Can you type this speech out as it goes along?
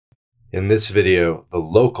In this video, the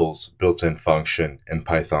locals built-in function in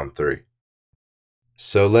Python 3.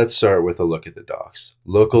 So let's start with a look at the docs.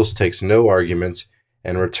 Locals takes no arguments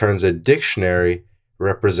and returns a dictionary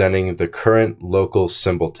representing the current local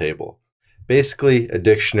symbol table. Basically, a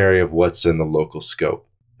dictionary of what's in the local scope.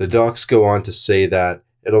 The docs go on to say that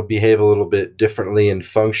it'll behave a little bit differently in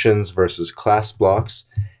functions versus class blocks,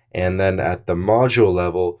 and then at the module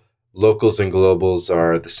level, locals and globals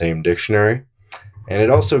are the same dictionary. And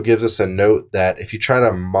it also gives us a note that if you try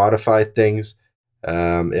to modify things,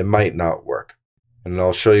 it might not work. And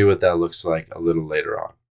I'll show you what that looks like a little later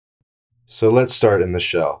on. So let's start in the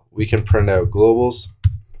shell. We can print out globals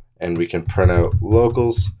and we can print out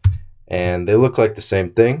locals, and they look like the same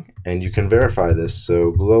thing, and you can verify this.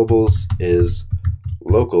 So globals is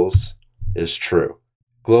locals is true.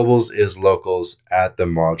 Globals is locals at the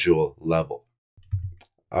module level.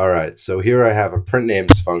 All right, so here I have a print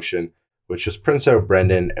names function which just prints out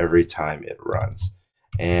Brendan every time it runs.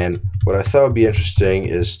 And what I thought would be interesting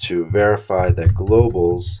is to verify that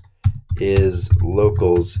globals is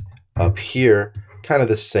locals up here, kind of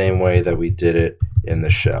the same way that we did it in the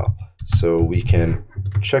shell. So we can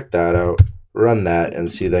check that out, run that, and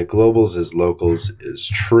see that globals is locals is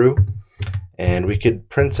true. And we could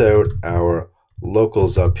print out our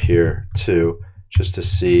locals up here too, just to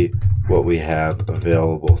see what we have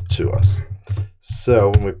available to us. So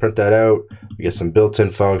when we print that out, we get some built-in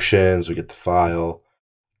functions, we get the file,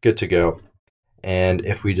 good to go. And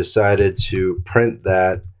if we decided to print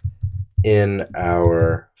that in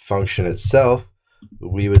our function itself,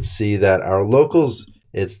 we would see that our locals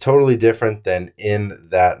is totally different than in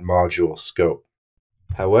that module scope.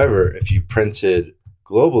 However, if you printed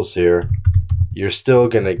globals here, you're still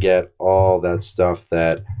going to get all that stuff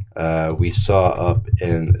that we saw up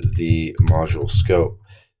in the module scope.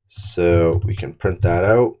 So we can print that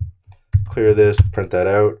out, clear this, print that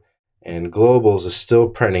out, and globals is still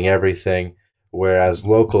printing everything, whereas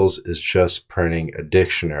locals is just printing a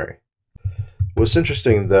dictionary. What's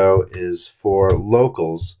interesting though is for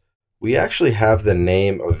locals, we actually have the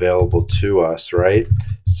name available to us, right?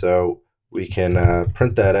 So we can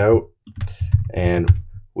print that out, and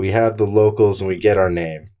we have the locals and we get our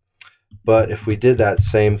name. But if we did that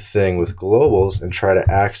same thing with globals and try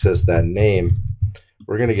to access that name,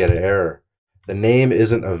 we're going to get an error. The name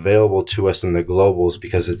isn't available to us in the globals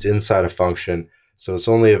because it's inside a function, so it's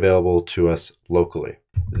only available to us locally.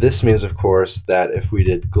 This means, of course, that if we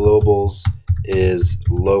did globals is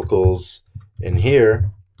locals in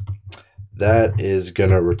here, that is going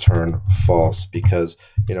to return false because,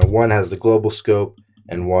 one has the global scope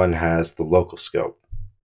and one has the local scope.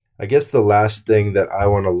 I guess the last thing that I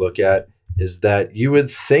want to look at is that you would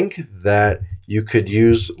think that you could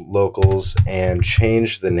use locals and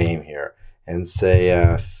change the name here and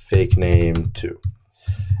say fake name 2.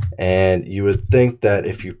 And you would think that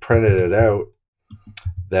if you printed it out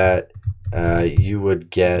that you would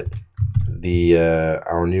get the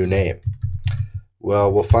our new name.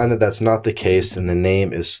 Well, we'll find that that's not the case, and the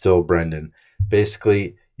name is still Brendan.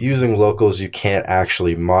 Basically, using locals, you can't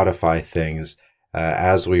actually modify things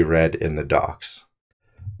as we read in the docs.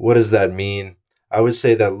 What does that mean? I would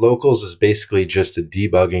say that locals is basically just a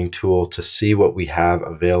debugging tool to see what we have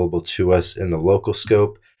available to us in the local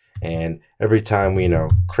scope. And every time we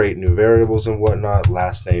create new variables and whatnot,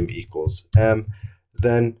 last name equals M,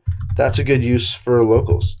 then that's a good use for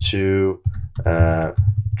locals to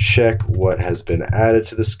check what has been added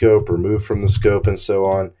to the scope, removed from the scope, and so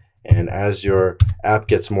on. And as your app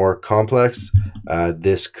gets more complex,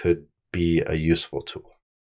 this could be a useful tool.